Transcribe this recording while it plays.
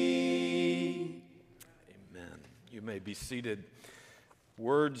You may be seated.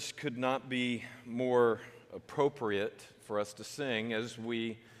 Words could not be more appropriate for us to sing as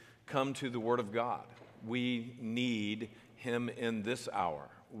we come to the Word of God. We need Him in this hour.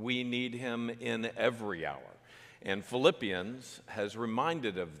 We need Him in every hour. And Philippians has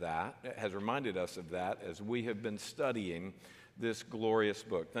reminded us of that as we have been studying this glorious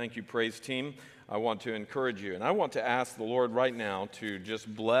book. Thank you, praise team. I want to encourage you, and I want to ask the Lord right now to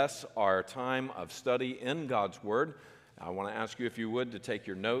just bless our time of study in God's Word. I want to ask you, if you would, to take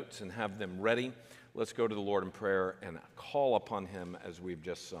your notes and have them ready. Let's go to the Lord in prayer and call upon Him as we've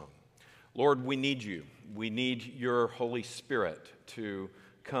just sung. Lord, we need you. We need your Holy Spirit to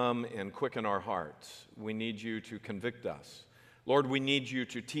come and quicken our hearts. We need you to convict us. Lord, we need you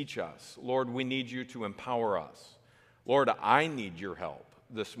to teach us. Lord, we need you to empower us. Lord, I need your help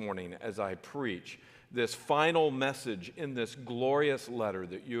this morning as I preach this final message in this glorious letter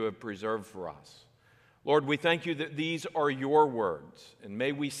that you have preserved for us. Lord, we thank you that these are your words, and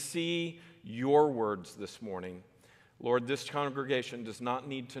may we see your words this morning. Lord, this congregation does not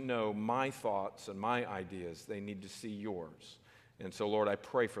need to know my thoughts and my ideas. They need to see yours. And so, Lord, I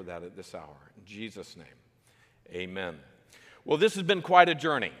pray for that at this hour. In Jesus' name, amen. Well, this has been quite a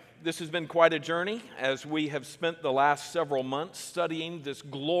journey. This has been quite a journey as we have spent the last several months studying this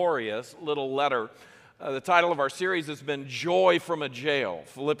glorious little letter. The title of our series has been Joy from a Jail,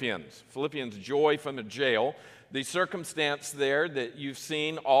 Philippians, Joy from a Jail. The circumstance there that you've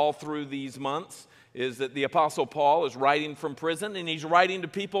seen all through these months is that the Apostle Paul is writing from prison, and he's writing to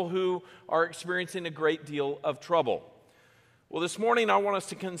people who are experiencing a great deal of trouble. Well, this morning I want us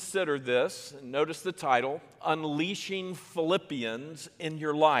to consider this, and notice the title, Unleashing Philippians in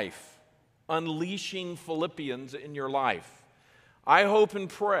Your Life. Unleashing Philippians in Your Life. I hope and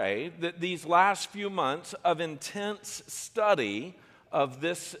pray that these last few months of intense study of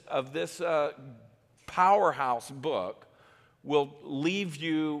this powerhouse book will leave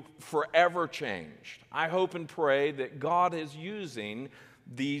you forever changed. I hope and pray that God is using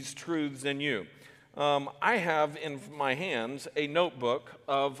these truths in you. I have in my hands a notebook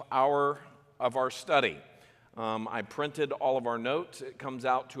of our study. I printed all of our notes. It comes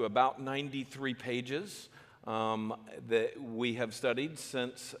out to about 93 pages that we have studied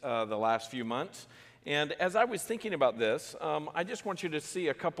since the last few months. And as I was thinking about this, I just want you to see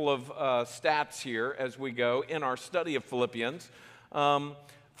a couple of stats here as we go in our study of Philippians.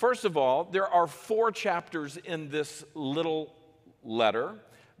 First of all, there are 4 chapters in this little letter.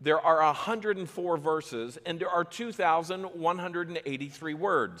 There are 104 verses, and there are 2,183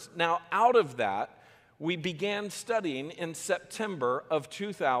 words. Now, out of that, we began studying in September of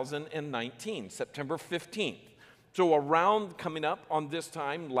 2019, September 15th. So around coming up on this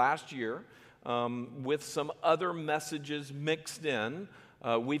time last year, with some other messages mixed in,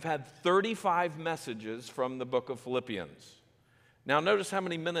 we've had 35 messages from the book of Philippians. Now, notice how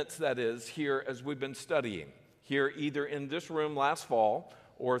many minutes that is here as we've been studying. Here, either in this room last fall,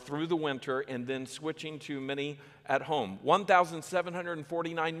 or through the winter, and then switching to many at home.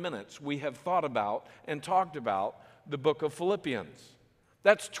 1,749 minutes we have thought about and talked about the book of Philippians.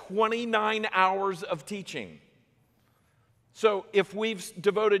 That's 29 hours of teaching. So if we've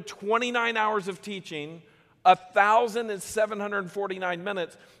devoted 29 hours of teaching, 1,749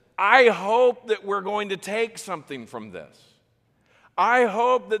 minutes, I hope that we're going to take something from this. I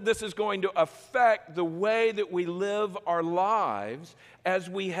hope that this is going to affect the way that we live our lives as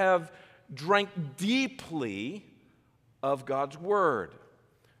we have drank deeply of God's Word.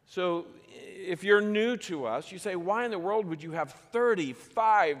 So if you're new to us, you say, why in the world would you have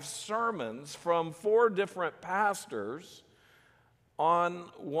 35 sermons from 4 different pastors on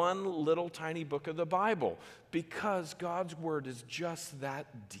one little tiny book of the Bible? Because God's Word is just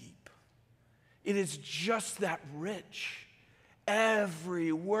that deep. It is just that rich.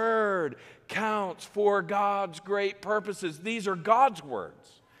 Every word counts for God's great purposes. These are God's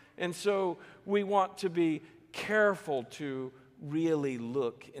words. And so we want to be careful to really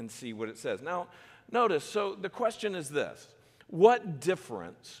look and see what it says. Now, notice, so the question is this. What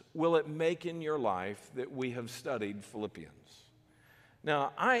difference will it make in your life that we have studied Philippians?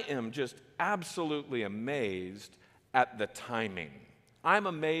 Now, I am just absolutely amazed at the timing. I'm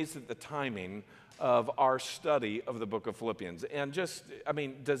amazed at the timing of our study of the book of Philippians. And does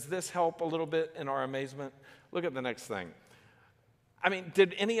this help a little bit in our amazement? Look at the next thing.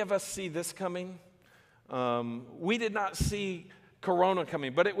 Did any of us see this coming? We did not see Corona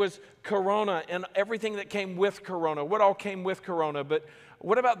coming, but it was Corona and everything that came with Corona. What all came with Corona? But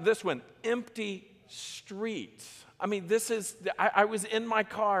what about this one? Empty streets. I was in my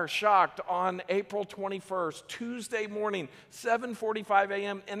car, shocked, on April 21st, Tuesday morning, 7:45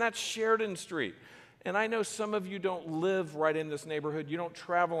 a.m., and that's Sheridan Street. And I know some of you don't live right in this neighborhood. You don't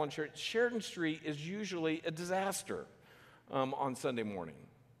travel on Sheridan. Sheridan Street is usually a disaster on Sunday morning.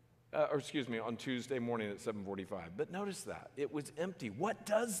 On Tuesday morning at 7:45. But notice that. It was empty. What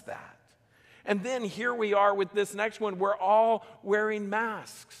does that? And then here we are with this next one. We're all wearing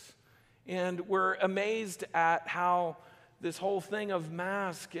masks. And we're amazed at how this whole thing of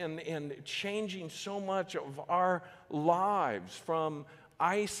mask and changing so much of our lives from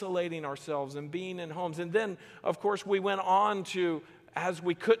isolating ourselves and being in homes. And then, of course, we went on to, as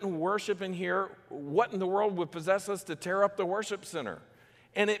we couldn't worship in here, what in the world would possess us to tear up the worship center?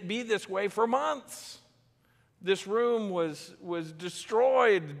 And it be this way for months. This room was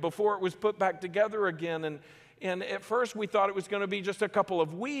destroyed before it was put back together again. And at first we thought it was going to be just a couple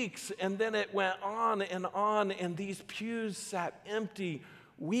of weeks. And then it went on. And these pews sat empty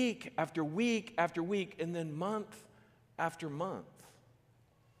week after week after week. And then month after month.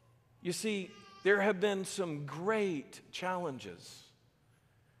 You see, there have been some great challenges.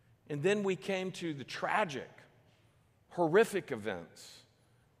 And then we came to the tragic, horrific events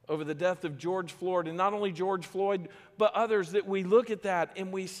over the death of George Floyd, and not only George Floyd, but others, that we look at that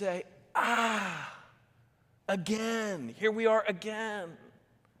and we say, again, here we are again.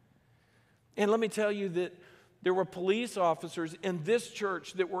 And let me tell you that there were police officers in this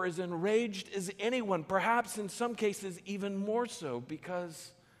church that were as enraged as anyone, perhaps in some cases even more so,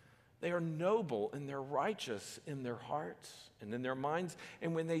 because they are noble and they're righteous in their hearts and in their minds.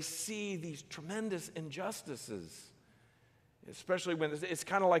 And when they see these tremendous injustices, especially when it's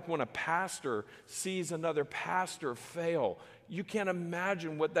kind of like when a pastor sees another pastor fail. You can't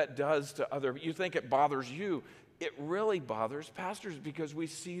imagine what that does to other. You think it bothers you. It really bothers pastors because we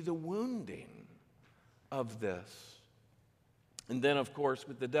see the wounding of this. And then, of course,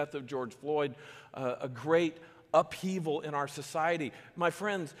 with the death of George Floyd, a great upheaval in our society. My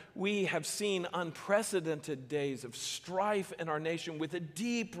friends, we have seen unprecedented days of strife in our nation with a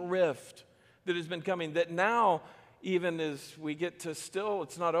deep rift that has been coming, that now, even as we get to still,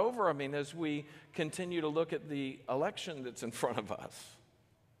 it's not over. I mean, as we continue to look at the election that's in front of us,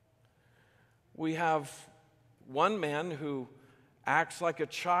 we have one man who acts like a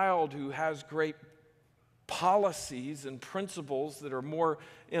child, who has great policies and principles that are more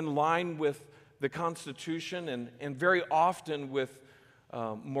in line with the Constitution and very often with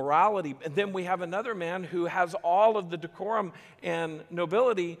morality. And then we have another man who has all of the decorum and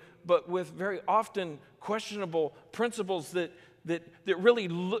nobility, but with very often questionable principles that really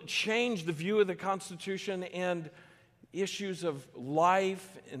change the view of the Constitution and issues of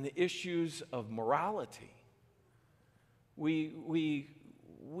life and the issues of morality. We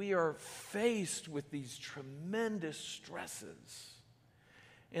are faced with these tremendous stresses.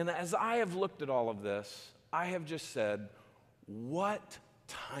 And as I have looked at all of this, I have just said, what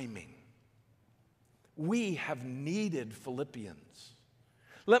timing. We have needed Philippians.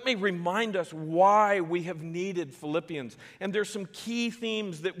 Let me remind us why we have needed Philippians. And there's some key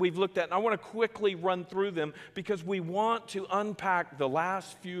themes that we've looked at, and I want to quickly run through them because we want to unpack the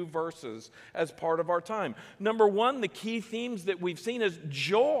last few verses as part of our time. Number one, the key themes that we've seen is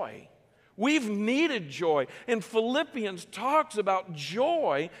joy. We've needed joy. And Philippians talks about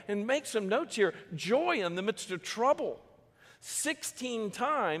joy and makes some notes here. Joy in the midst of trouble. 16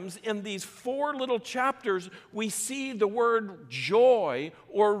 times in these 4 little chapters, we see the word joy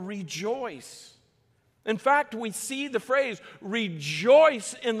or rejoice. In fact, we see the phrase,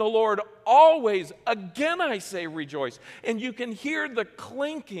 rejoice in the Lord always. Again, I say rejoice. And you can hear the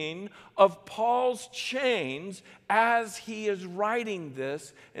clinking of Paul's chains as he is writing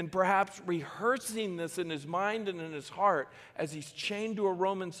this and perhaps rehearsing this in his mind and in his heart as he's chained to a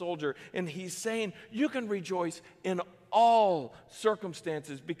Roman soldier. And he's saying, you can rejoice in all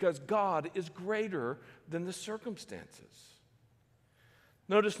circumstances because God is greater than the circumstances.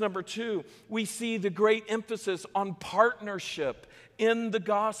 Notice number 2, we see the great emphasis on partnership in the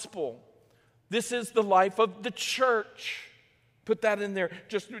gospel. This is the life of the church. Put that in there,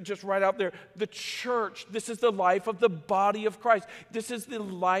 just right out there. The church, this is the life of the body of Christ. This is the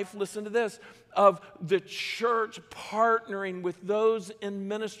life, listen to this, of the church partnering with those in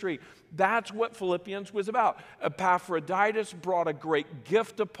ministry. That's what Philippians was about. Epaphroditus brought a great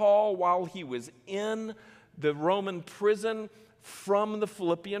gift to Paul while he was in the Roman prison from the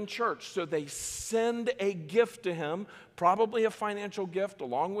Philippian church. So they send a gift to him, probably a financial gift,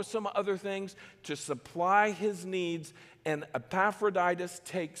 along with some other things, to supply his needs. And Epaphroditus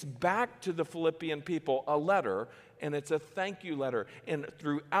takes back to the Philippian people a letter, and it's a thank you letter. And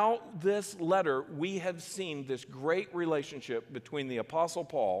throughout this letter, we have seen this great relationship between the Apostle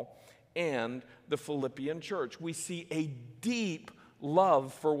Paul and the Philippian church. We see a deep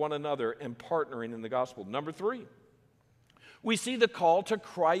love for one another and partnering in the gospel. Number 3, we see the call to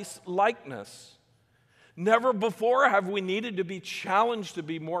Christ-likeness. Never before have we needed to be challenged to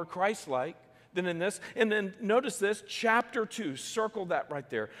be more Christ-like than in this. And then notice this, chapter 2, circle that right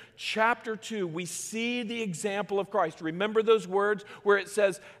there. Chapter 2, we see the example of Christ. Remember those words where it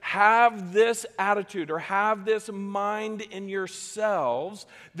says, have this attitude or have this mind in yourselves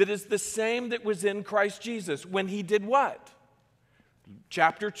that is the same that was in Christ Jesus when he did what?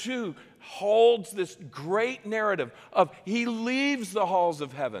 Chapter 2 holds this great narrative of he leaves the halls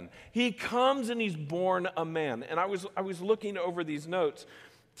of heaven. He comes and he's born a man. And I was looking over these notes.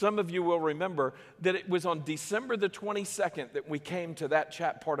 Some of you will remember that it was on December the 22nd that we came to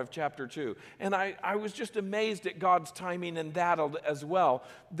that part of chapter 2. And I was just amazed at God's timing in that as well,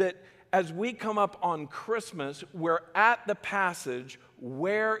 that as we come up on Christmas, we're at the passage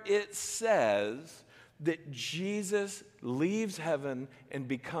where it says that Jesus leaves heaven and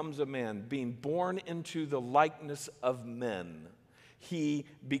becomes a man, being born into the likeness of men. He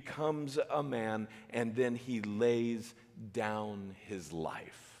becomes a man, and then he lays down his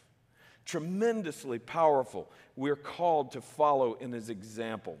life. Tremendously powerful. We're called to follow in his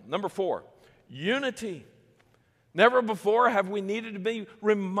example. Number 4, unity. Never before have we needed to be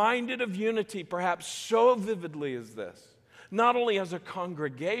reminded of unity, perhaps so vividly as this. Not only as a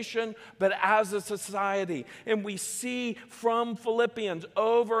congregation, but as a society. And we see from Philippians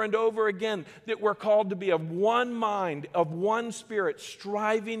over and over again that we're called to be of one mind, of one spirit,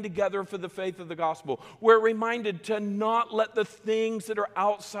 striving together for the faith of the gospel. We're reminded to not let the things that are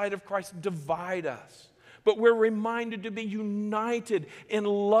outside of Christ divide us. But we're reminded to be united in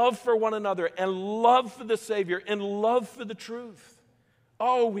love for one another and love for the Savior and love for the truth.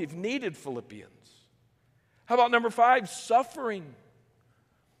 Oh, we've needed Philippians. How about number 5, suffering?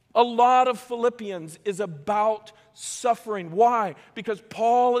 A lot of Philippians is about suffering. Why? Because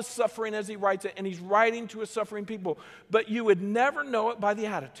Paul is suffering as he writes it, and he's writing to a suffering people. But you would never know it by the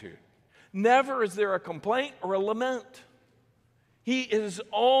attitude. Never is there a complaint or a lament. He is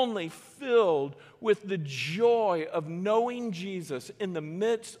only filled with the joy of knowing Jesus in the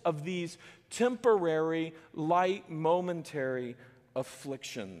midst of these temporary, light, momentary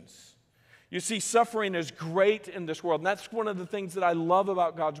afflictions. You see, suffering is great in this world. And that's one of the things that I love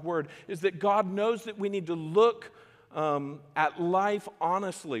about God's word, is that God knows that we need to look at life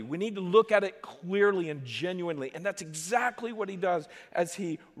honestly. We need to look at it clearly and genuinely. And that's exactly what he does as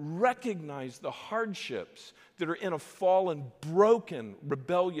he recognizes the hardships that are in a fallen, broken,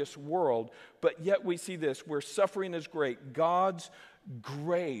 rebellious world. But yet we see this, where suffering is great, God's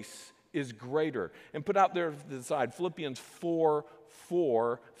grace is greater. And put out there to the side, Philippians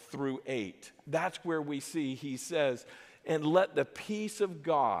 4:4-8. That's where we see, he says, and let the peace of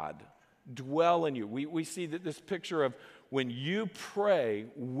God dwell in you. We see that this picture of when you pray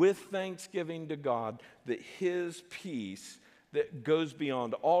with thanksgiving to God, that his peace that goes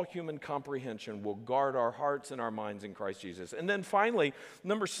beyond all human comprehension will guard our hearts and our minds in Christ Jesus. And then finally,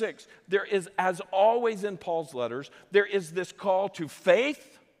 number 6, there is, as always in Paul's letters, there is this call to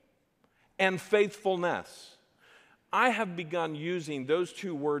faith and faithfulness. I have begun using those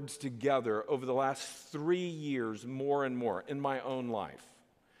two words together over the last 3 years more and more in my own life.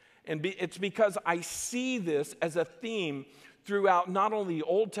 And it's because I see this as a theme throughout not only the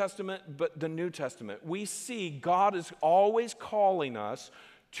Old Testament, but the New Testament. We see God is always calling us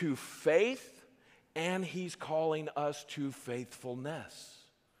to faith, and he's calling us to faithfulness.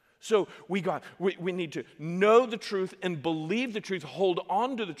 So we need to know the truth and believe the truth, hold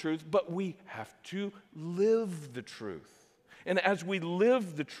on to the truth, but we have to live the truth. And as we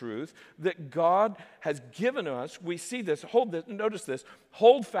live the truth that God has given us, we see this, notice this,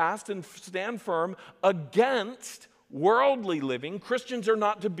 hold fast and stand firm against worldly living. Christians are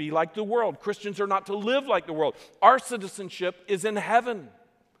not to be like the world. Christians are not to live like the world. Our citizenship is in heaven.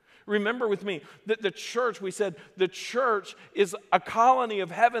 Remember with me that the church, we said the church is a colony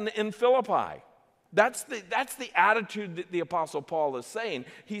of heaven in Philippi. That's the attitude that the Apostle Paul is saying.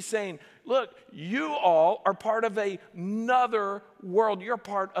 He's saying, look, you all are part of another world. You're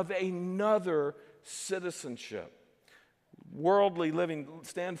part of another citizenship. Worldly living,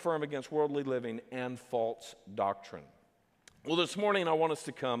 stand firm against worldly living and false doctrine. Well, this morning I want us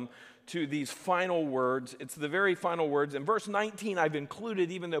to come to these final words. It's the very final words. In verse 19, I've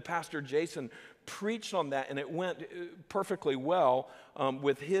included, even though Pastor Jason preached on that, and it went perfectly well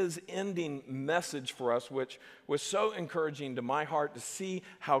with his ending message for us, which was so encouraging to my heart to see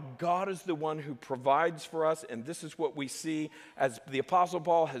how God is the one who provides for us. And this is what we see as the Apostle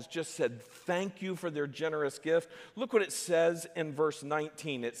Paul has just said, thank you for their generous gift. Look what it says in verse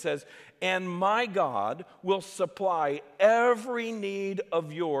 19. It says, and my God will supply every need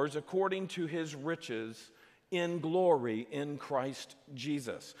of yours according to his riches in glory in Christ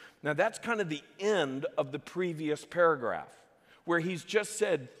Jesus. Now that's kind of the end of the previous paragraph, where he's just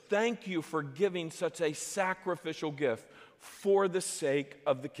said, thank you for giving such a sacrificial gift for the sake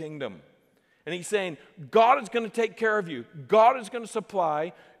of the kingdom. And he's saying, God is going to take care of you. God is going to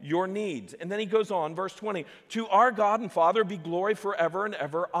supply your needs. And then he goes on, verse 20, to our God and Father be glory forever and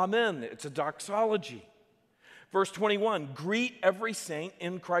ever. Amen. It's a doxology. Verse 21, greet every saint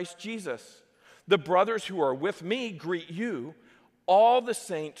in Christ Jesus. The brothers who are with me greet you. All the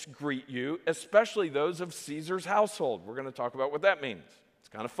saints greet you, especially those of Caesar's household. We're going to talk about what that means. It's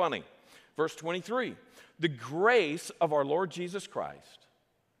kind of funny. Verse 23, the grace of our Lord Jesus Christ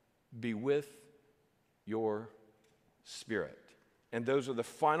be with your spirit. And those are the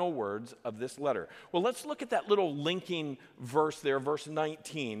final words of this letter. Well, let's look at that little linking verse there, verse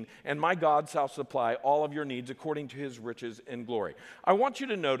 19. And my God shall supply all of your needs according to his riches in glory. I want you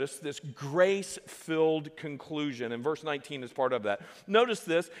to notice this grace-filled conclusion, and verse 19 is part of that. Notice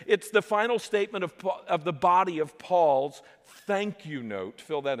this. It's the final statement of the body of Paul's thank you note.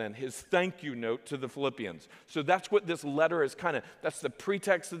 Fill that in. His thank you note to the Philippians. So that's what this letter is that's the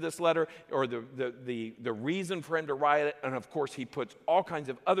pretext of this letter, or the reason for him to write it. And of course, he puts all kinds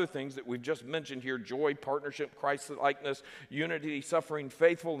of other things that we've just mentioned here: joy, partnership, Christ-likeness, unity, suffering,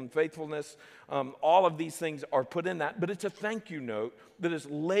 faithfulness. All of these things are put in that, but it's a thank you note that is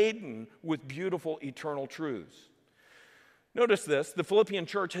laden with beautiful eternal truths. Notice this: the Philippian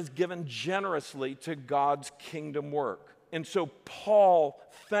church has given generously to God's kingdom work. And so Paul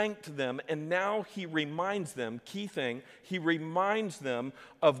thanked them, and now he reminds them, key thing, he reminds them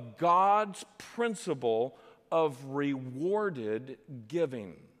of God's principle of rewarded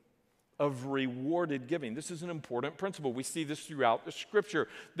giving. Of rewarded giving. This is an important principle. We see this throughout the scripture,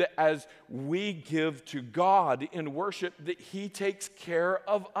 that as we give to God in worship, that he takes care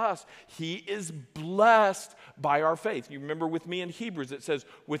of us. He is blessed by our faith. You remember with me in Hebrews, it says,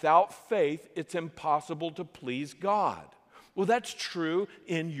 without faith, it's impossible to please God. Well, that's true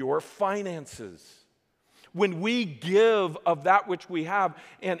in your finances. When we give of that which we have,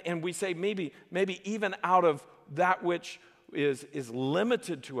 and we say maybe even out of that which is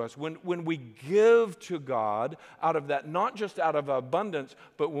limited to us, when we give to God out of that, not just out of abundance,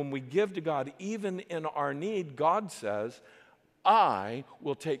 but when we give to God even in our need, God says, I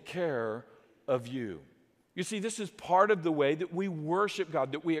will take care of you. You see, this is part of the way that we worship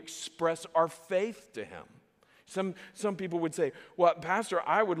God, that we express our faith to him. Some people would say, well, Pastor,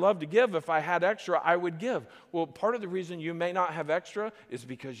 I would love to give. If I had extra, I would give. Well, part of the reason you may not have extra is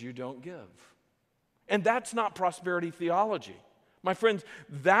because you don't give. And that's not prosperity theology. My friends,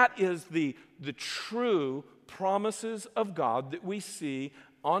 that is the true promises of God that we see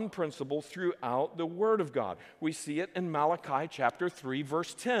on principle throughout the Word of God. We see it in Malachi chapter 3,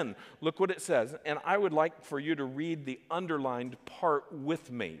 verse 10. Look what it says. And I would like for you to read the underlined part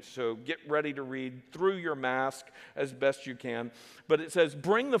with me. So get ready to read through your mask as best you can. But it says,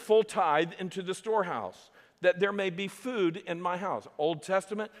 bring the full tithe into the storehouse, that there may be food in my house. Old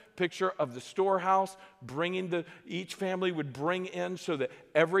Testament picture of the storehouse, each family would bring in so that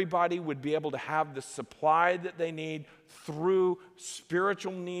everybody would be able to have the supply that they need through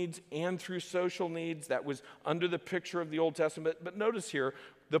spiritual needs and through social needs. That was under the picture of the Old Testament. But notice here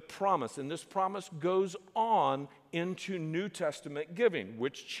the promise, and this promise goes on into New Testament giving,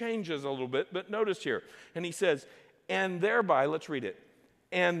 which changes a little bit, but notice here. And he says, and thereby, let's read it,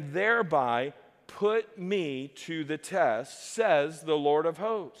 and thereby put me to the test, says the Lord of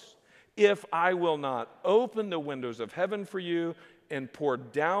hosts, if I will not open the windows of heaven for you and pour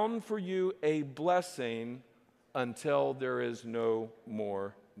down for you a blessing until there is no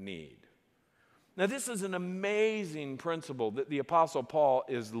more need. Now, this is an amazing principle that the Apostle Paul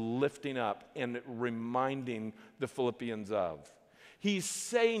is lifting up and reminding the Philippians of. He's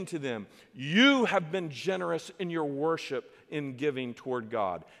saying to them, you have been generous in your worship in giving toward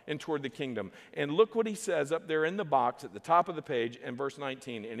God and toward the kingdom. And look what he says up there in the box at the top of the page in verse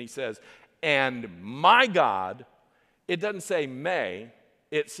 19. And he says, and my God, it doesn't say may,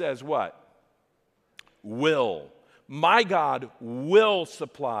 it says what? Will. My God will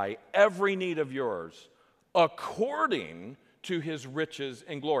supply every need of yours according to his riches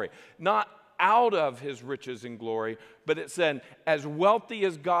and glory. Not out of his riches and glory, but it said, as wealthy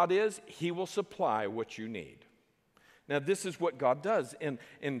as God is, he will supply what you need. Now, this is what God does.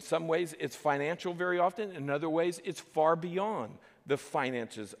 In some ways, it's financial very often. In other ways, it's far beyond the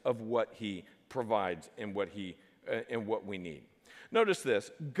finances of what he provides and what we need. Notice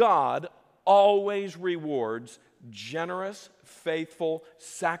this. God always rewards generous, faithful,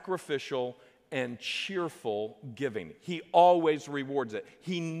 sacrificial, and cheerful giving. He always rewards it.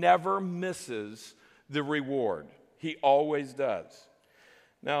 He never misses the reward. He always does.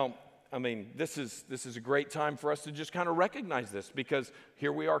 Now, I mean, this is a great time for us to just kind of recognize this, because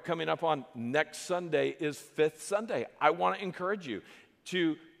here we are coming up on next Sunday is Fifth Sunday. I want to encourage you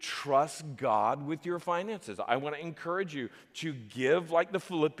to trust God with your finances. I want to encourage you to give like the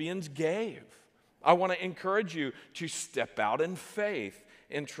Philippians gave. I want to encourage you to step out in faith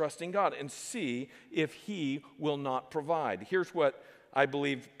in trusting God and see if he will not provide. Here's what I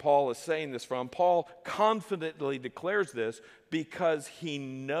believe Paul is saying this from. Paul confidently declares this because he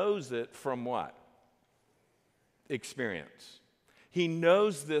knows it from what? Experience. He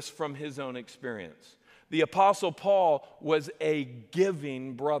knows this from his own experience. The Apostle Paul was a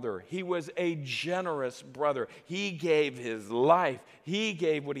giving brother. He was a generous brother. He gave his life. He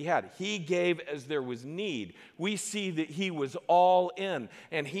gave what he had. He gave as there was need. We see that he was all in.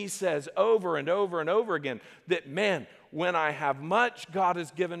 And he says over and over and over again that, man, when I have much, God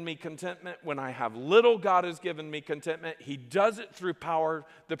has given me contentment. When I have little, God has given me contentment. He does it through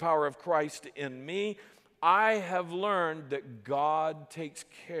the power of Christ in me. I have learned that God takes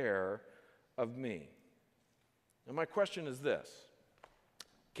care of me. And my question is this: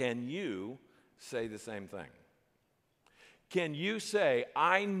 can you say the same thing? Can you say,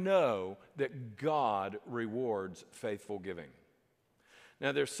 I know that God rewards faithful giving?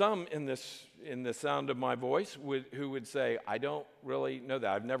 Now, there's some in the sound of my voice who would say, I don't really know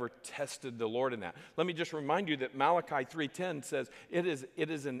that. I've never tested the Lord in that. Let me just remind you that Malachi 3:10 says it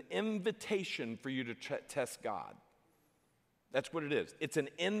is an invitation for you to test God. That's what it is. It's an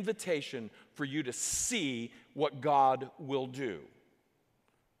invitation for you to see what God will do.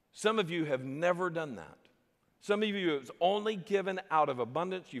 Some of you have never done that. Some of you have only given out of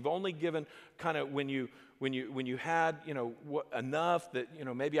abundance. You've only given kind of when you had, enough that,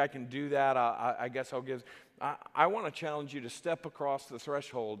 maybe I can do that. I guess I'll give. I want to challenge you to step across the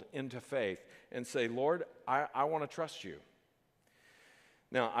threshold into faith and say, Lord, I want to trust you.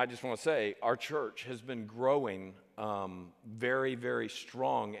 Now, I just want to say our church has been growing very, very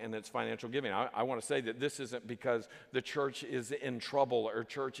strong in its financial giving. I want to say that this isn't because the church is in trouble or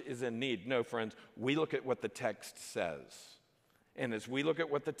church is in need. No, friends, we look at what the text says. And as we look at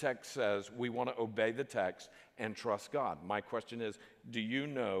what the text says, we want to obey the text and trust God. My question is, do you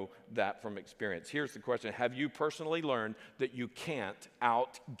know that from experience? Here's the question. Have you personally learned that you can't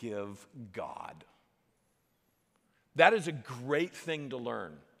outgive God? That is a great thing to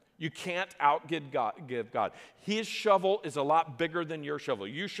learn. You can't outgive God. His shovel is a lot bigger than your shovel.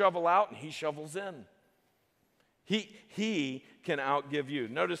 You shovel out and he shovels in. He can outgive you.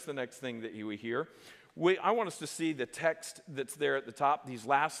 Notice the next thing that we hear. I want us to see the text that's there at the top. These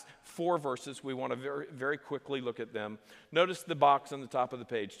last 4 verses, we want to very, very quickly look at them. Notice the box on the top of the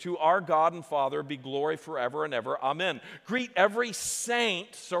page. To our God and Father be glory forever and ever. Amen. Greet every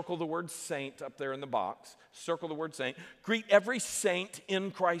saint. Circle the word saint up there in the box. Circle the word saint. Greet every saint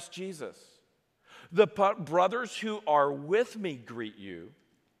in Christ Jesus. The brothers who are with me greet you.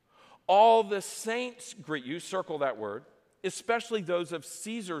 All the saints greet you. Circle that word. Especially those of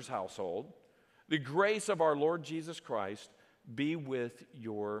Caesar's household. The grace of our Lord Jesus Christ be with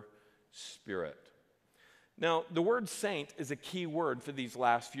your spirit. Now, the word saint is a key word for these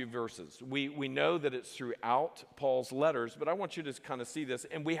last few verses. We know that it's throughout Paul's letters, but I want you to kind of see this,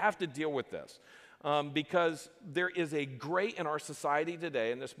 and we have to deal with this. Because there is a great, in our society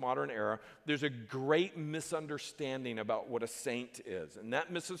today, in this modern era, there's a great misunderstanding about what a saint is. And that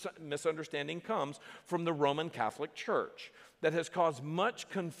misunderstanding comes from the Roman Catholic Church that has caused much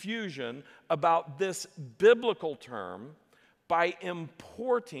confusion about this biblical term by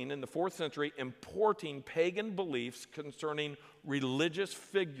importing, in the 4th century, pagan beliefs concerning religious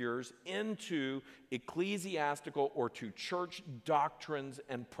figures into ecclesiastical or to church doctrines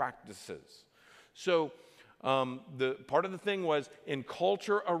and practices. So the part of the thing was, in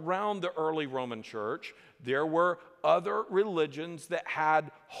culture around the early Roman church, there were other religions that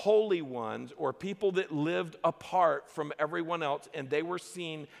had holy ones or people that lived apart from everyone else, and they were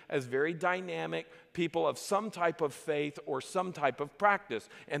seen as very dynamic people of some type of faith or some type of practice,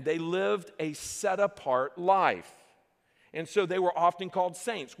 and they lived a set-apart life. And so they were often called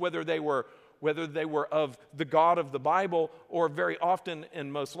saints, whether they were whether they were of the God of the Bible or very often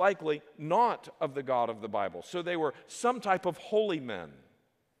and most likely not of the God of the Bible. So they were some type of holy men,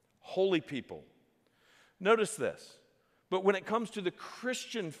 holy people. Notice this. But when it comes to the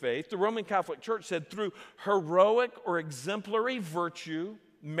Christian faith, the Roman Catholic Church said through heroic or exemplary virtue,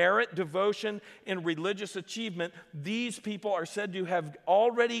 merit, devotion, and religious achievement, these people are said to have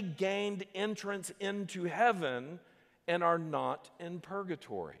already gained entrance into heaven and are not in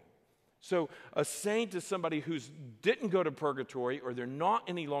purgatory. So a saint is somebody who didn't go to purgatory, or they're not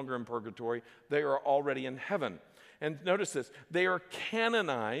any longer in purgatory. They are already in heaven. And notice this, they are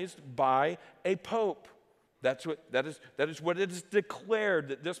canonized by a pope. That is what it is declared,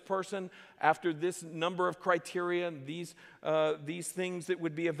 that this person, after this number of criteria and these things that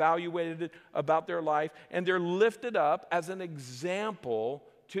would be evaluated about their life, and they're lifted up as an example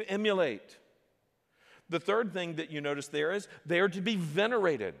to emulate. The third thing that you notice there is they are to be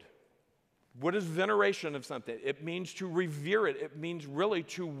venerated. What is veneration of something? It means to revere it. It means really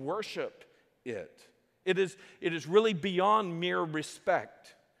to worship it. It is really beyond mere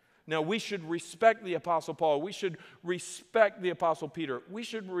respect. Now, we should respect the Apostle Paul. We should respect the Apostle Peter. We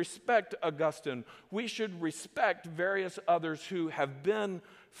should respect Augustine. We should respect various others who have been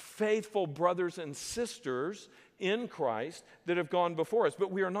faithful brothers and sisters in Christ that have gone before us.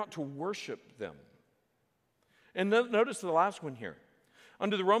 But we are not to worship them. And notice the last one here.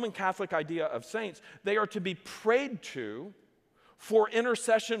 Under the Roman Catholic idea of saints, they are to be prayed to for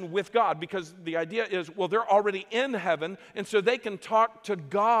intercession with God, because the idea is, well, they're already in heaven, and so they can talk to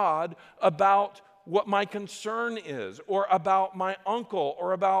God about what my concern is, or about my uncle,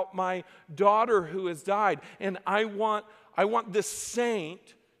 or about my daughter who has died. And I want this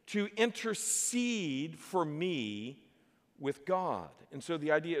saint to intercede for me with God. And so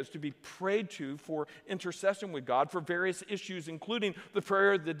the idea is to be prayed to for intercession with God for various issues, including the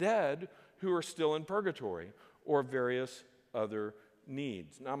prayer of the dead who are still in purgatory, or various other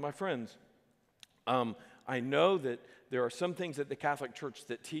needs. Now, my friends, I know that there are some things that the Catholic Church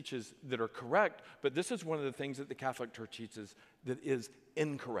that teaches that are correct, but this is one of the things that the Catholic Church teaches that is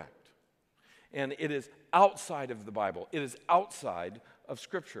incorrect. And it is outside of the Bible. It is outside of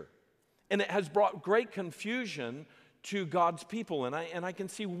Scripture. And it has brought great confusion to God's people. And I can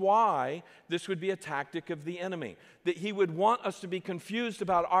see why this would be a tactic of the enemy, that he would want us to be confused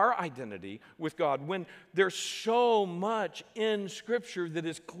about our identity with God when there's so much in Scripture that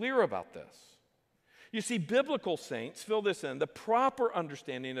is clear about this. You see, biblical saints, fill this in, the proper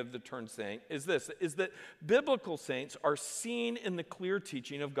understanding of the term saint is this, is that biblical saints are seen in the clear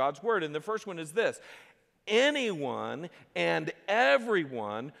teaching of God's Word. And the first one is this: anyone and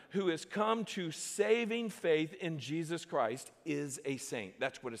everyone who has come to saving faith in Jesus Christ is a saint.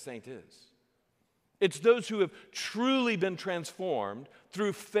 That's what a saint is. It's those who have truly been transformed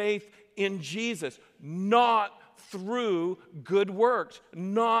through faith in Jesus, not through good works,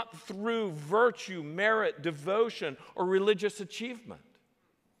 not through virtue, merit, devotion, or religious achievement.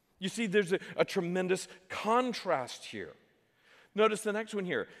 You see, there's a tremendous contrast here. Notice the next one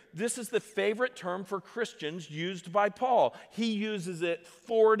here. This is the favorite term for Christians used by Paul. He uses it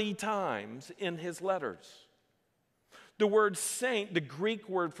 40 times in his letters. The word saint, the Greek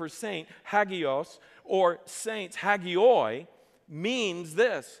word for saint, hagios, or saints, hagioi, means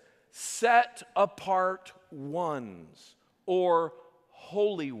this: set apart ones, or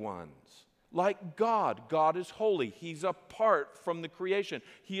holy ones. Like God. God is holy. He's apart from the creation.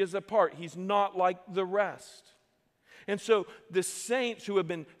 He is apart. He's not like the rest. And so the saints who have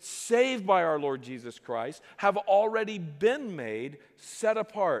been saved by our Lord Jesus Christ have already been made set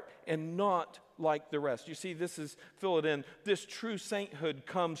apart and not like the rest. You see, fill it in, this true sainthood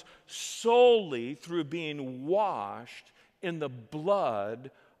comes solely through being washed in the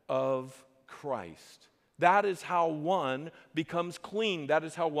blood of Christ. That is how one becomes clean. That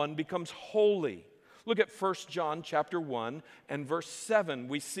is how one becomes holy. Look at 1 John chapter 1 and verse 7.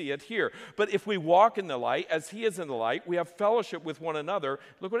 We see it here. But if we walk in the light, as he is in the light, we have fellowship with one another.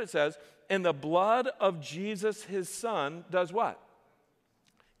 Look what it says. And the blood of Jesus, his son, does what?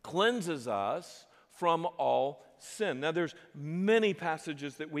 Cleanses us from all sin. Now, there's many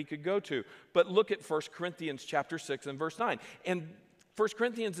passages that we could go to. But look at 1 Corinthians chapter 6 and verse 9. And 1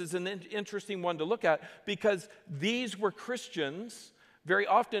 Corinthians is an interesting one to look at because these were Christians very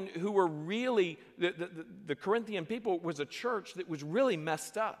often who were really, the Corinthian people was a church that was really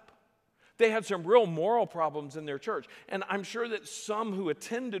messed up. They had some real moral problems in their church. And I'm sure that some who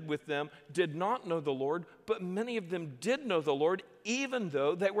attended with them did not know the Lord, but many of them did know the Lord, even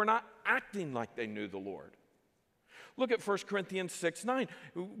though they were not acting like they knew the Lord. Look at 1 Corinthians 6:9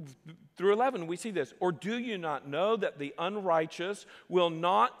 through 11. We see this. Or do you not know that the unrighteous will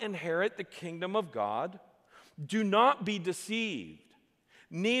not inherit the kingdom of God? Do not be deceived.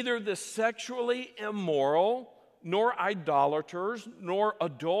 Neither the sexually immoral, nor idolaters, nor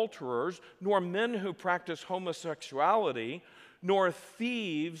adulterers, nor men who practice homosexuality, nor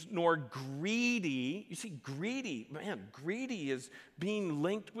thieves, nor greedy. You see, greedy is being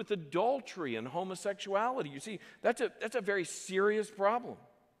linked with adultery and homosexuality. You see, that's a very serious problem.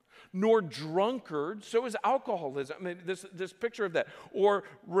 Nor drunkards, so is alcoholism. I mean, this picture of that. Or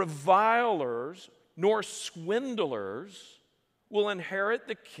revilers, nor swindlers will inherit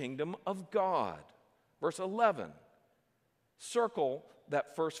the kingdom of God. Verse 11, circle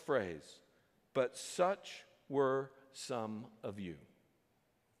that first phrase, but such were some of you.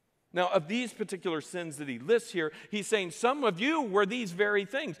 Now, of these particular sins that he lists here, he's saying some of you were these very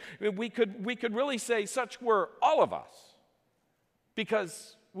things. We could really say such were all of us,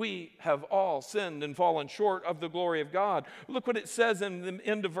 because we have all sinned and fallen short of the glory of God. Look what it says in the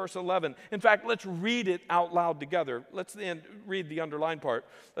end of verse 11. In fact, let's read it out loud together. Let's read the underlined part.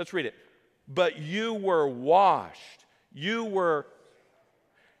 Let's read it. But you were washed. You were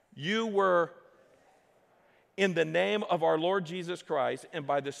in the name of our Lord Jesus Christ and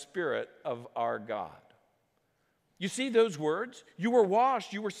by the Spirit of our God. You see those words? You were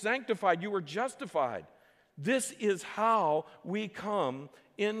washed, you were sanctified, you were justified. This is how we come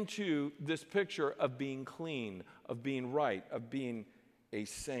into this picture of being clean, of being right, of being a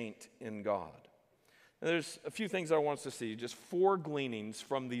saint in God. And there's a few things I want us to see, just 4 gleanings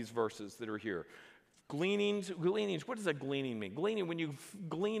from these verses that are here. Gleanings, what does a gleaning mean? Gleaning, when you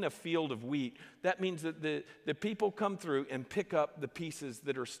glean a field of wheat, that means that the people come through and pick up the pieces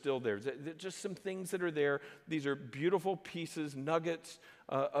that are still there. Just some things that are there. These are beautiful pieces, nuggets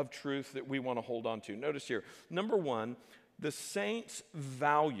of truth that we want to hold on to. Notice here, number 1, the saints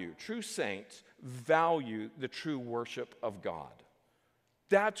value, true saints value the true worship of God.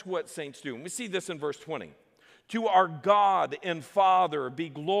 That's what saints do. And we see this in verse 20. To our God and Father be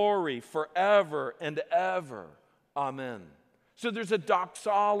glory forever and ever. Amen. So there's a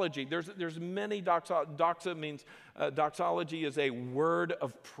doxology. There's many doxology is a word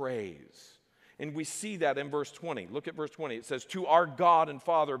of praise. And we see that in verse 20. Look at verse 20. It says, to our God and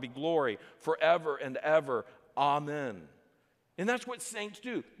Father be glory forever and ever. Amen. And that's what saints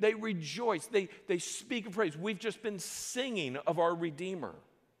do. They rejoice. They speak of praise. We've just been singing of our Redeemer.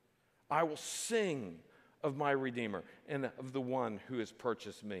 I will sing of my Redeemer and of the one who has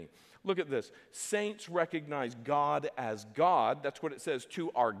purchased me. Look at this. Saints recognize God as God. That's what it says,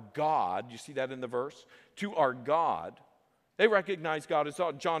 to our God. You see that in the verse? To our God. They recognize God as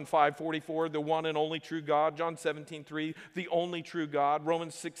John 5:44, the one and only true God. John 17:3, the only true God.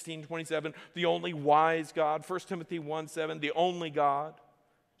 Romans 16:27, the only wise God. 1 Timothy 1:7, the only God.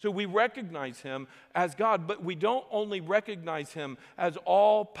 So we recognize him as God, but we don't only recognize him as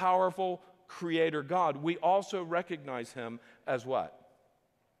all-powerful Creator God. We also recognize him as what?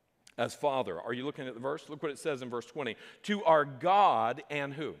 As Father. Are you looking at the verse? Look what it says in verse 20. To our God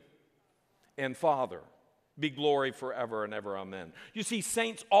and who? And Father. Be glory forever and ever. Amen. You see,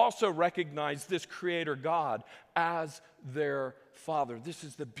 saints also recognize this Creator God as their Father. This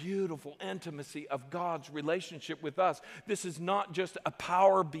is the beautiful intimacy of God's relationship with us. This is not just a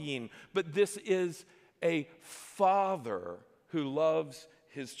power being, but this is a Father who loves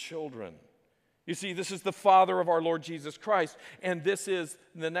his children. You see, this is the Father of our Lord Jesus Christ. And this is,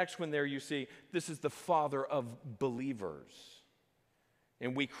 the next one there you see, this is the Father of believers.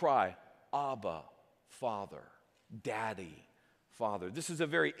 And we cry, Abba, Father, Daddy, Father. This is a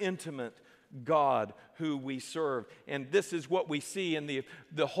very intimate God who we serve. And this is what we see in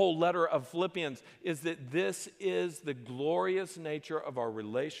the whole letter of Philippians, is that this is the glorious nature of our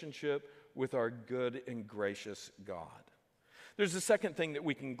relationship with our good and gracious God. There's a second thing that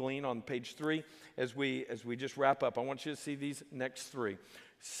we can glean on page 3 as we just wrap up. I want you to see these next 3.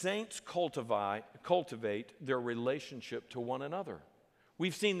 Saints cultivate their relationship to one another.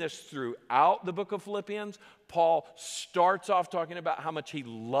 We've seen this throughout the book of Philippians. Paul starts off talking about how much he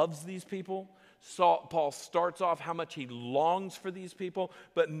loves these people. Paul starts off how much he longs for these people.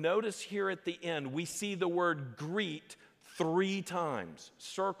 But notice here at the end, we see the word greet 3 times.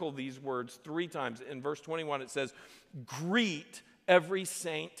 Circle these words 3 times. In verse 21, it says, greet every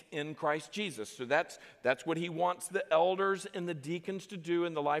saint in Christ Jesus. So that's what he wants the elders and the deacons to do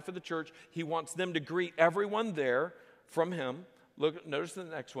in the life of the church. He wants them to greet everyone there from him. Look, notice the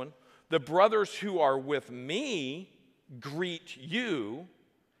next one. The brothers who are with me greet you.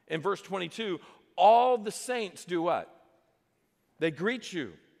 In verse 22, all the saints do what? They greet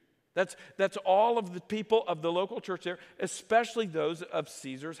you. That's all of the people of the local church there, especially those of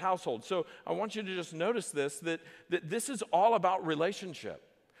Caesar's household. So I want you to just notice this, that this is all about relationship.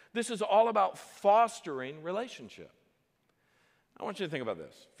 This is all about fostering relationship. I want you to think about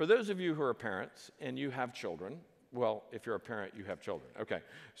this. For those of you who are parents and you have children, well, if you're a parent, you have children. Okay.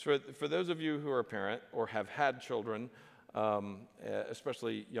 So for those of you who are a parent or have had children,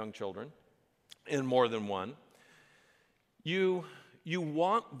 especially young children, and more than one, you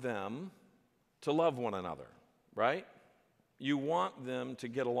want them to love one another, right? You want them to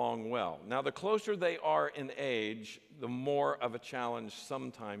get along well. Now, the closer they are in age, the more of a challenge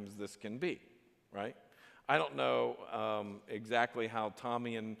sometimes this can be, right? I don't know exactly how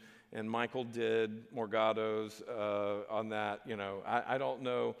Tommy and Michael did Morgado's on that. I don't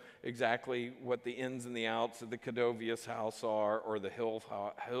know exactly what the ins and the outs of the Cadovius house are or the Hills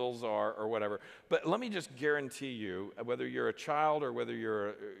are or whatever. But let me just guarantee you, whether you're a child or whether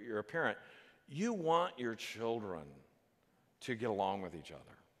you're a parent, you want your children to get along with each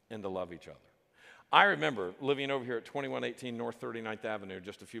other and to love each other. I remember living over here at 2118 North 39th Avenue,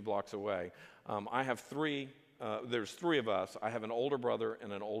 just a few blocks away. I have there's three of us. I have an older brother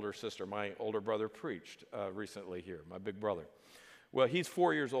and an older sister. My older brother preached recently here, my big brother. Well, he's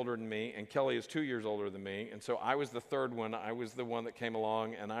 4 years older than me, and Kelly is 2 years older than me, and so I was the third one. I was the one that came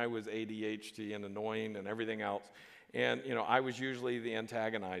along, and I was ADHD and annoying and everything else. And, I was usually the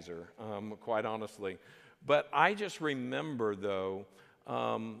antagonizer, quite honestly. But I just remember, though,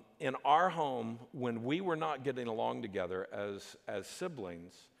 in our home, when we were not getting along together as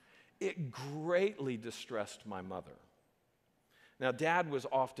siblings, it greatly distressed my mother. Now, Dad was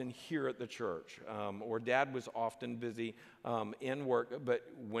often here at the church, or Dad was often busy in work, but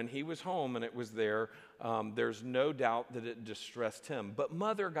when he was home and it was there, there's no doubt that it distressed him. But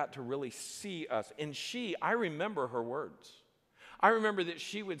Mother got to really see us, and I remember her words. I remember that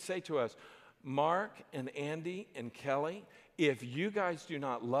she would say to us, Mark and Andy and Kelly, if you guys do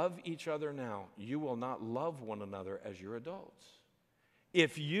not love each other now, you will not love one another as your adults.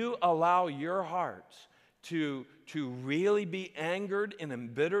 If you allow your hearts to really be angered and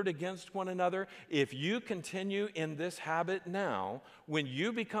embittered against one another, if you continue in this habit now, when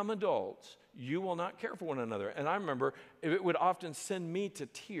you become adults, you will not care for one another. And I remember it would often send me to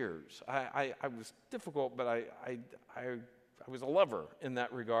tears. I was difficult, but I was a lover in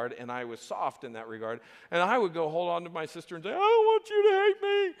that regard, and I was soft in that regard. And I would go hold on to my sister and say, I don't want you to hate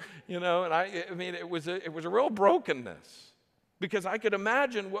me. And I mean, it was a real brokenness because I could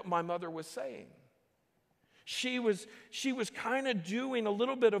imagine what my mother was saying. She was kind of doing a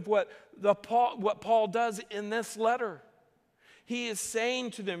little bit of what Paul does in this letter. He is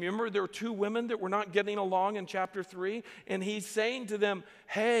saying to them, you remember there were two women that were not getting along in chapter 3? And he's saying to them,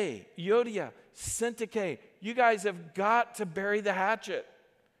 hey, Euodia, Syntyche, you guys have got to bury the hatchet.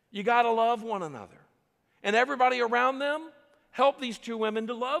 You got to love one another. And everybody around them, help these two women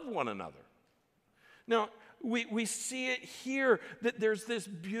to love one another. Now, we see it here that there's this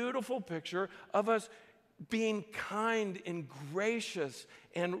beautiful picture of us being kind and gracious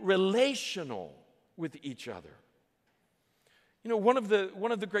and relational with each other. One of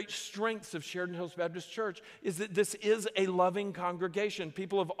the great strengths of Sheridan Hills Baptist Church is that this is a loving congregation.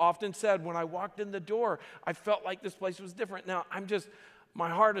 People have often said, when I walked in the door, I felt like this place was different. Now, my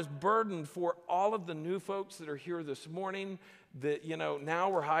heart is burdened for all of the new folks that are here this morning that, now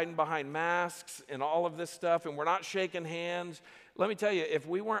we're hiding behind masks and all of this stuff, and we're not shaking hands. Let me tell you, if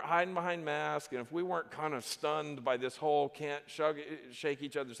we weren't hiding behind masks and if we weren't kind of stunned by this whole can't shake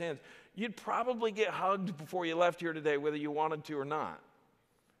each other's hands, you'd probably get hugged before you left here today, whether you wanted to or not.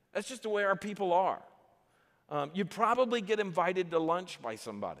 That's just the way our people are. You'd probably get invited to lunch by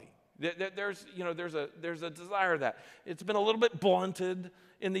somebody. There's a desire that. It's been a little bit blunted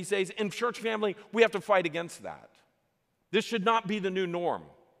in these days. In church family, we have to fight against that. This should not be the new norm.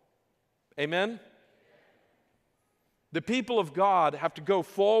 Amen? The people of God have to go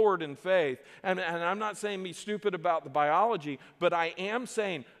forward in faith. And I'm not saying be stupid about the biology, but I am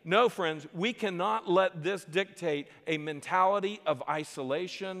saying, no, friends, we cannot let this dictate a mentality of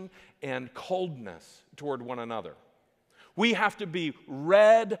isolation and coldness toward one another. We have to be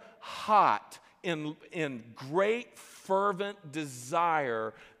red hot in great fervent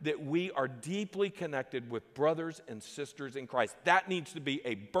desire that we are deeply connected with brothers and sisters in Christ. That needs to be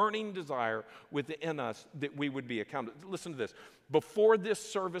a burning desire within us that we would be accountable. Listen to this. Before this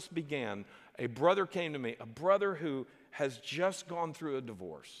service began, a brother came to me, a brother who has just gone through a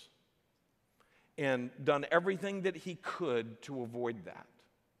divorce and done everything that he could to avoid that.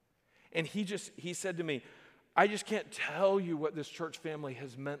 And he said to me, I just can't tell you what this church family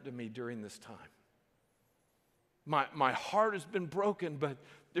has meant to me during this time. My heart has been broken, but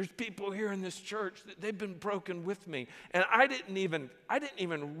there's people here in this church that they've been broken with me. And I didn't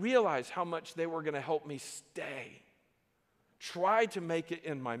even realize how much they were going to help me stay. Try to make it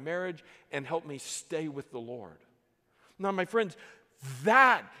in my marriage and help me stay with the Lord. Now, my friends,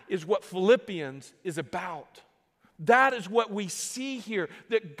 that is what Philippians is about. That is what we see here,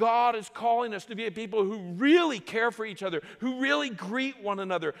 that God is calling us to be a people who really care for each other, who really greet one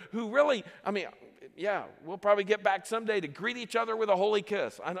another, who really, we'll probably get back someday to greet each other with a holy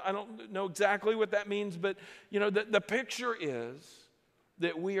kiss. I don't know exactly what that means, but the picture is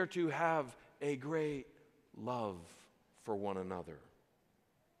that we are to have a great love for one another.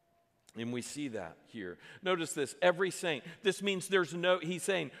 And we see that here. Notice this, every saint. This means he's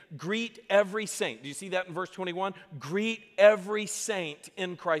saying, greet every saint. Do you see that in verse 21? Greet every saint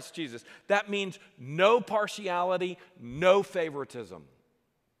in Christ Jesus. That means no partiality, no favoritism.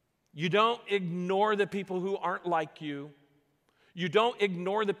 You don't ignore the people who aren't like you. You don't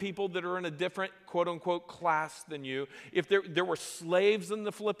ignore the people that are in a different, quote-unquote, class than you. If there were slaves in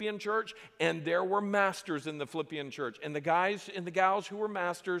the Philippian church, and there were masters in the Philippian church, and the guys and the gals who were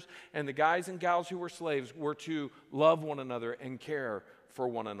masters and the guys and gals who were slaves were to love one another and care for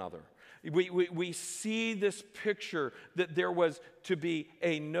one another. We see this picture that there was to be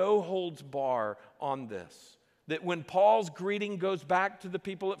a no-holds bar on this. That when Paul's greeting goes back to the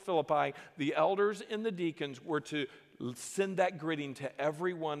people at Philippi, the elders and the deacons were to send that greeting to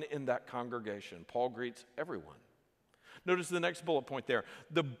everyone in that congregation. Paul greets everyone. Notice the next bullet point there.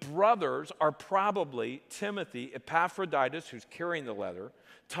 The brothers are probably Timothy, Epaphroditus, who's carrying the letter,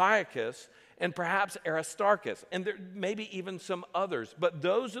 Tychicus, and perhaps Aristarchus, and there maybe even some others. But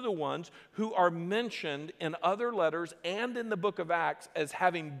those are the ones who are mentioned in other letters and in the book of Acts as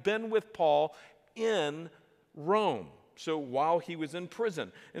having been with Paul in Rome. So while he was in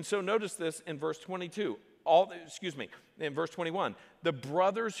prison. And so notice this in verse 22. In verse 21, the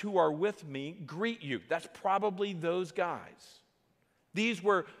brothers who are with me greet you. That's probably those guys. These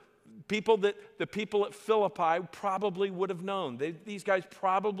were people that the people at Philippi probably would have known. These guys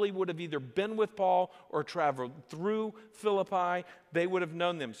probably would have either been with Paul or traveled through Philippi. They would have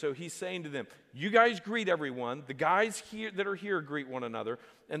known them. So he's saying to them, you guys greet everyone. The guys here that are here greet one another.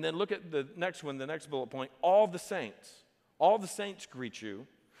 And then look at the next one, the next bullet point. All the saints greet you.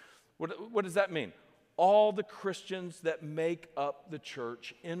 What does that mean? All the Christians that make up the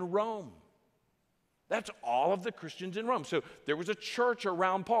church in Rome. That's all of the Christians in Rome. So there was a church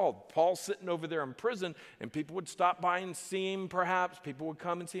around Paul. Paul's sitting over there in prison, and people would stop by and see him perhaps. People would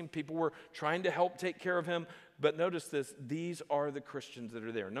come and see him. People were trying to help take care of him. But notice this, these are the Christians that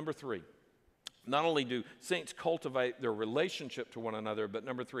are there. Number 3, not only do saints cultivate their relationship to one another, but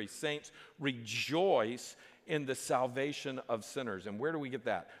number 3, saints rejoice in the salvation of sinners. And where do we get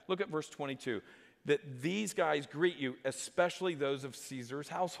that? Look at verse 22. That these guys greet you, especially those of Caesar's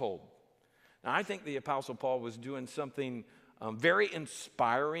household. Now, I think the Apostle Paul was doing something very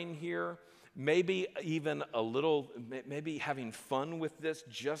inspiring here, maybe even a little, maybe having fun with this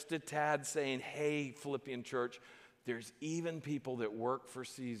just a tad, saying, hey, Philippian church, there's even people that work for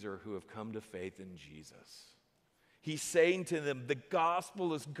Caesar who have come to faith in Jesus. He's saying to them, the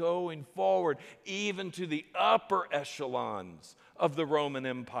gospel is going forward even to the upper echelons of the Roman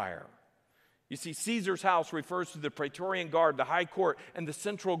Empire. You see, Caesar's house refers to the Praetorian Guard, the high court, and the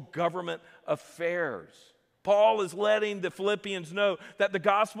central government affairs. Paul is letting the Philippians know that the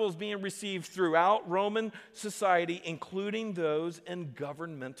gospel is being received throughout Roman society, including those in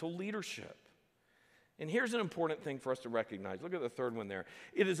governmental leadership. And here's an important thing for us to recognize. Look at the third one there.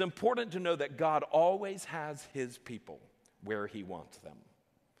 It is important to know that God always has his people where he wants them.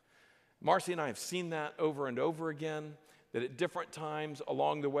 Marcy and I have seen that over and over again. That at different times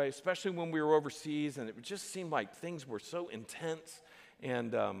along the way, especially when we were overseas, and it just seemed like things were so intense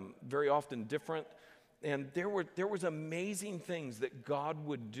and very often different. And there was amazing things that God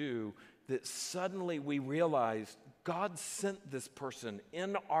would do that suddenly we realized God sent this person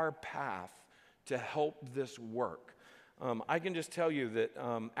in our path to help this work. I can just tell you that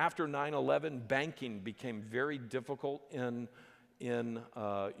after 9/11, banking became very difficult in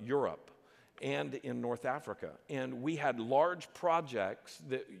Europe and in North Africa. And we had large projects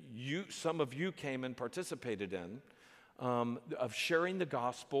that some of you came and participated in of sharing the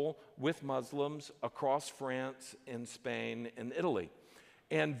gospel with Muslims across France and Spain and Italy.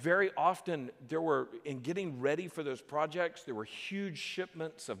 And very often in getting ready for those projects, there were huge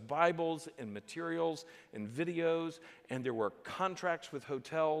shipments of Bibles and materials and videos, and there were contracts with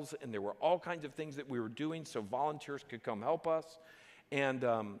hotels, and there were all kinds of things that we were doing so volunteers could come help us. And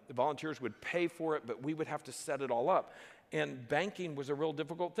the volunteers would pay for it, but we would have to set it all up. And banking was a real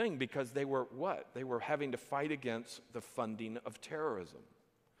difficult thing because they were what? They were having to fight against the funding of terrorism.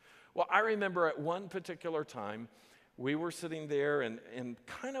 Well, I remember at one particular time, we were sitting there and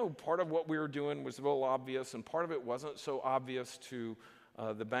kind of part of what we were doing was a little obvious and part of it wasn't so obvious to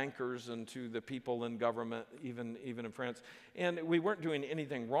the bankers and to the people in government, even in France. And we weren't doing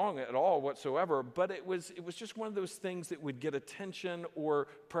anything wrong at all whatsoever, but it was just one of those things that would get attention or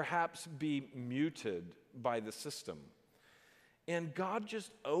perhaps be muted by the system. And God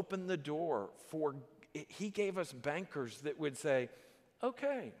just opened the door He gave us bankers that would say,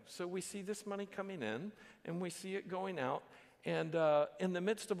 okay, so we see this money coming in and we see it going out. And in the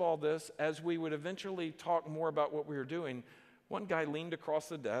midst of all this, as we would eventually talk more about what we were doing, one guy leaned across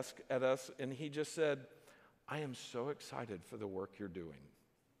the desk at us and he just said, I am so excited for the work you're doing.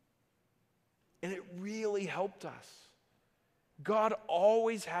 And it really helped us. God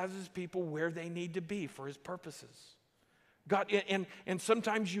always has his people where they need to be for his purposes. God, and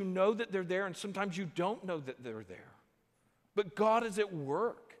sometimes you know that they're there and sometimes you don't know that they're there. But God is at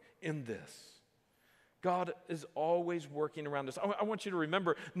work in this. God is always working around us. I want you to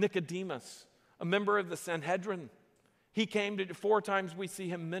remember Nicodemus, a member of the Sanhedrin. He came to 4 times we see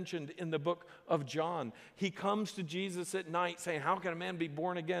him mentioned in the book of John. He comes to Jesus at night saying, how can a man be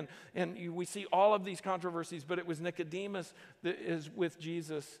born again? And we see all of these controversies, but it was Nicodemus that is with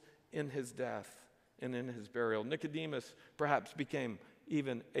Jesus in his death and in his burial. Nicodemus perhaps became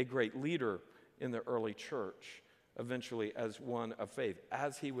even a great leader in the early church, eventually as one of faith,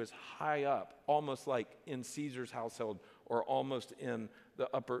 as he was high up, almost like in Caesar's household or almost in the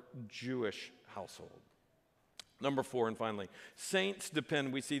upper Jewish household. Number 4, and finally, saints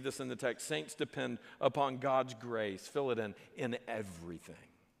depend, we see this in the text, saints depend upon God's grace, fill it in everything.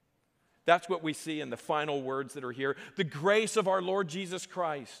 That's what we see in the final words that are here. The grace of our Lord Jesus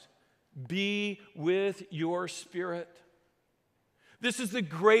Christ be with your spirit. This is the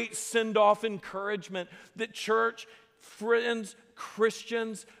great send-off encouragement that church, friends,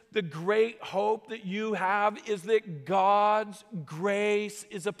 Christians, the great hope that you have is that God's grace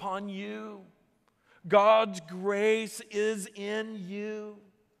is upon you. God's grace is in you.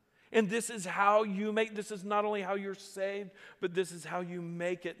 And this is how you this is not only how you're saved, but this is how you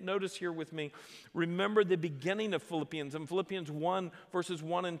make it. Notice here with me, remember the beginning of Philippians. In Philippians 1, verses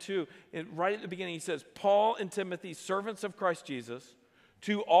 1 and 2, right at the beginning, he says, Paul and Timothy, servants of Christ Jesus,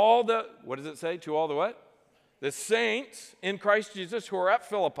 to all the, what does it say? To all the what? The saints in Christ Jesus who are at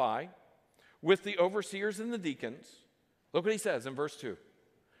Philippi with the overseers and the deacons. Look what he says in verse 2.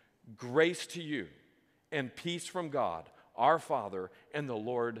 Grace to you and peace from God, our Father, and the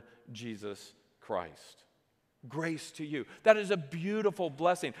Lord Jesus Christ. Grace to you. That is a beautiful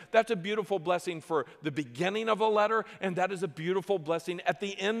blessing. That's a beautiful blessing for the beginning of a letter, and that is a beautiful blessing at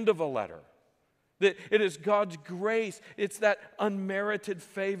the end of a letter. That it is God's grace. It's that unmerited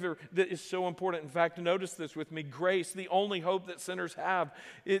favor that is so important. In fact, notice this with me. Grace, the only hope that sinners have,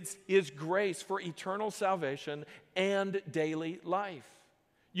 is grace for eternal salvation and daily life.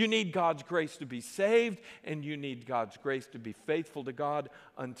 You need God's grace to be saved, and you need God's grace to be faithful to God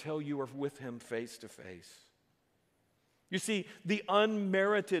until you are with him face to face. You see, the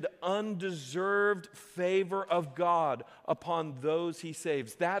unmerited, undeserved favor of God upon those he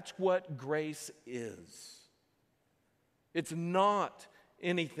saves. That's what grace is. It's not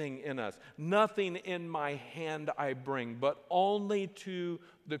anything in us. Nothing in my hand I bring, but only to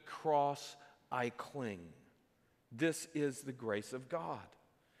the cross I cling. This is the grace of God.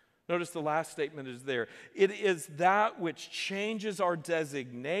 Notice the last statement is there. It is that which changes our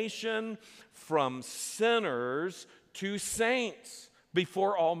designation from sinners to saints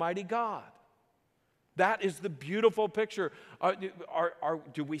before Almighty God. That is the beautiful picture.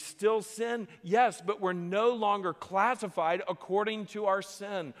 Do we still sin? Yes, but we're no longer classified according to our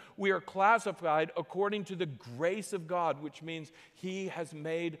sin. We are classified according to the grace of God, which means he has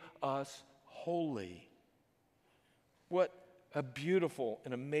made us holy. What a beautiful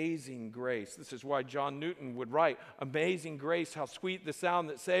and amazing grace. This is why John Newton would write, amazing grace, how sweet the sound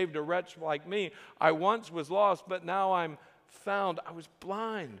that saved a wretch like me. I once was lost, but now I'm found. I was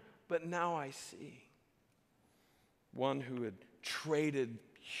blind, but now I see. One who had traded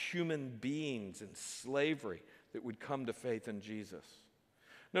human beings in slavery that would come to faith in Jesus.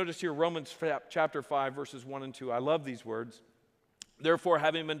 Notice here Romans chapter 5, verses 1 and 2. I love these words. Therefore,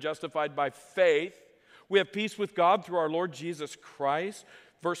 having been justified by faith, we have peace with God through our Lord Jesus Christ.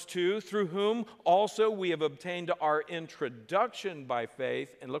 Verse 2, through whom also we have obtained our introduction by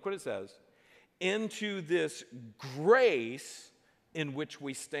faith. And look what it says. Into this grace in which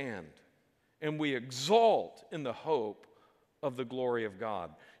we stand. And we exult in the hope of the glory of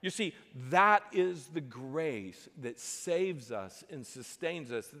God. You see, that is the grace that saves us and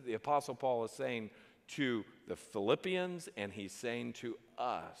sustains us that the Apostle Paul is saying to the Philippians, and he's saying to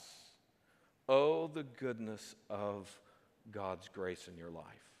us, oh, the goodness of God's grace in your life.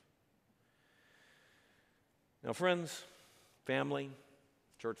 Now, friends, family,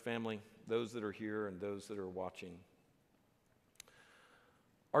 church family, those that are here and those that are watching,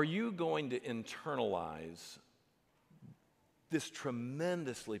 are you going to internalize this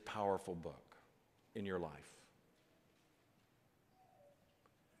tremendously powerful book in your life?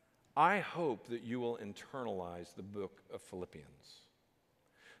 I hope that you will internalize the book of Philippians.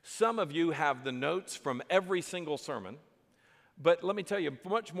 Some of you have the notes from every single sermon, but let me tell you,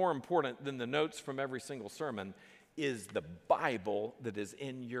 much more important than the notes from every single sermon is the Bible that is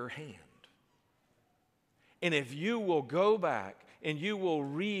in your hand. And if you will go back and you will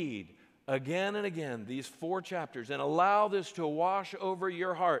read again and again these 4 chapters and allow this to wash over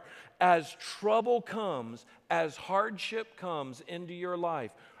your heart as trouble comes, as hardship comes into your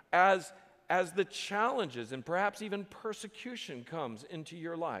life, as the challenges and perhaps even persecution comes into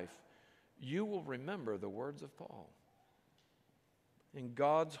your life, you will remember the words of Paul. And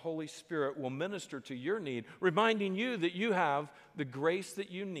God's Holy Spirit will minister to your need, reminding you that you have the grace that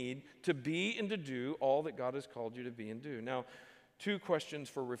you need to be and to do all that God has called you to be and do. Now, 2 questions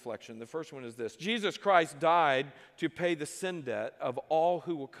for reflection. The first one is this: Jesus Christ died to pay the sin debt of all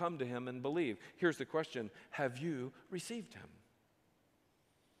who will come to him and believe. Here's the question: have you received him?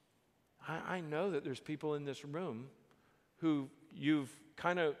 I know that there's people in this room who you've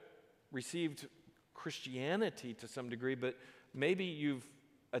kind of received Christianity to some degree, but maybe you've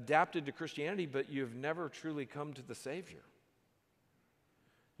adapted to Christianity, but you've never truly come to the Savior.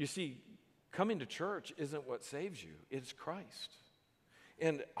 You see, coming to church isn't what saves you, it's Christ.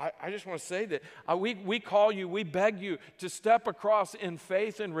 And I just want to say that we call you, we beg you to step across in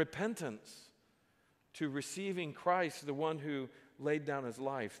faith and repentance to receiving Christ, the one who laid down his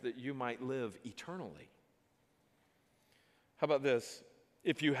life that you might live eternally. How about this?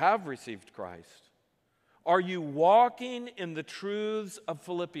 If you have received Christ, are you walking in the truths of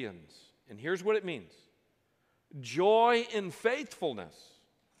Philippians? And here's what it means: joy in faithfulness,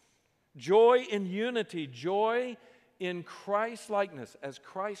 joy in unity, joy in Christ-likeness as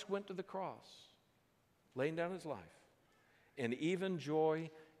Christ went to the cross, laying down his life, and even joy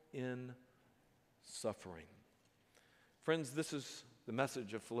in suffering. Friends, this is the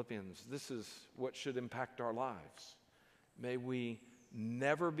message of Philippians. This is what should impact our lives. May we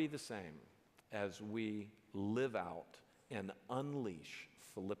never be the same as we live out and unleash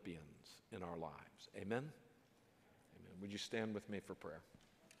Philippians in our lives. Amen? Amen. Would you stand with me for prayer?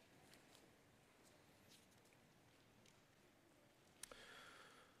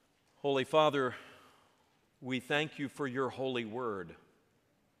 Holy Father, we thank you for your holy word.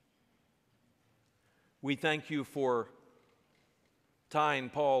 We thank you for tying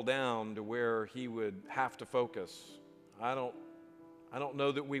Paul down to where he would have to focus. I don't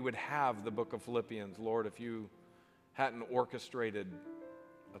know that we would have the book of Philippians, Lord, if you hadn't orchestrated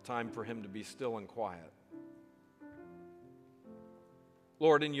a time for him to be still and quiet.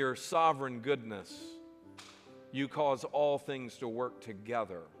 Lord, in your sovereign goodness, you cause all things to work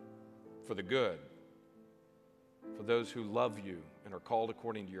together for the good, for those who love you and are called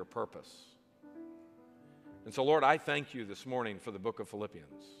according to your purpose. And so, Lord, I thank you this morning for the book of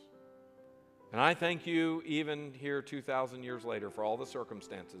Philippians. And I thank you even here 2,000 years later for all the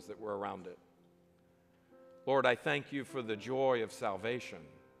circumstances that were around it. Lord, I thank you for the joy of salvation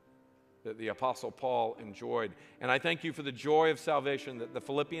that the Apostle Paul enjoyed. And I thank you for the joy of salvation that the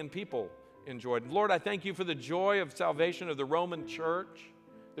Philippian people enjoyed. Lord, I thank you for the joy of salvation of the Roman church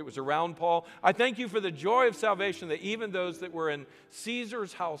that was around Paul. I thank you for the joy of salvation that even those that were in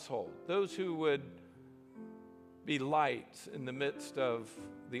Caesar's household, those who would be lights in the midst of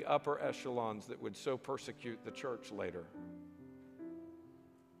the upper echelons that would so persecute the church later.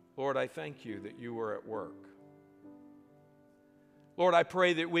 Lord, I thank you that you were at work. Lord, I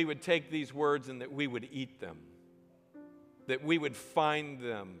pray that we would take these words and that we would eat them, that we would find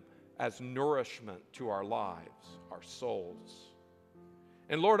them as nourishment to our lives, our souls.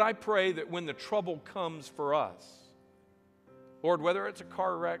 And Lord, I pray that when the trouble comes for us, Lord, whether it's a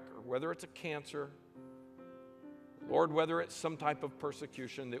car wreck or whether it's a cancer, Lord, whether it's some type of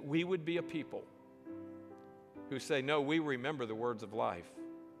persecution, that we would be a people who say, no, we remember the words of life.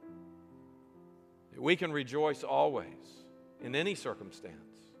 That we can rejoice always in any circumstance.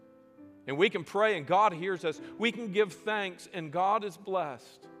 And we can pray and God hears us. We can give thanks and God is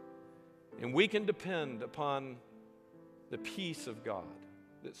blessed. And we can depend upon the peace of God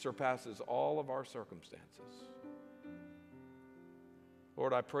that surpasses all of our circumstances.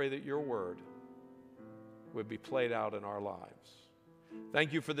 Lord, I pray that your word would be played out in our lives.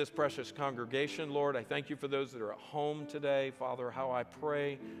 Thank you for this precious congregation, Lord. I thank you for those that are at home today. Father, how I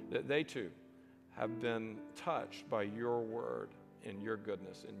pray that they too have been touched by your word and your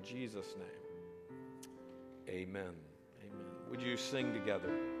goodness. In Jesus' name, amen. Amen. Would you sing together?